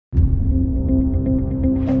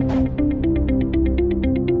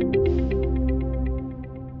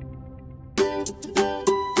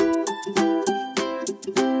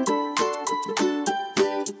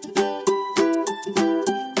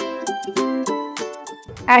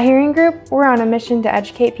At Hearing Group, we're on a mission to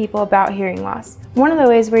educate people about hearing loss. One of the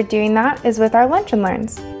ways we're doing that is with our Lunch and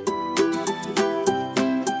Learns.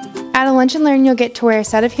 At a Lunch and Learn, you'll get to wear a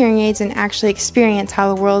set of hearing aids and actually experience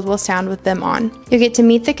how the world will sound with them on. You'll get to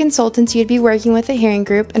meet the consultants you'd be working with at Hearing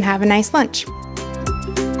Group and have a nice lunch.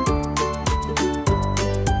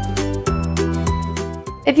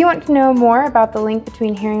 If you want to know more about the link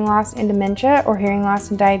between hearing loss and dementia or hearing loss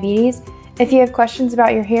and diabetes, if you have questions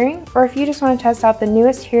about your hearing, or if you just want to test out the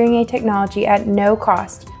newest hearing aid technology at no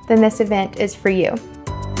cost, then this event is for you.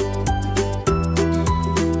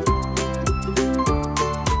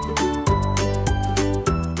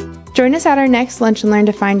 Join us at our next Lunch and Learn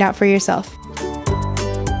to find out for yourself.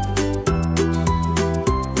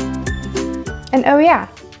 And oh yeah,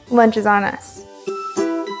 lunch is on us.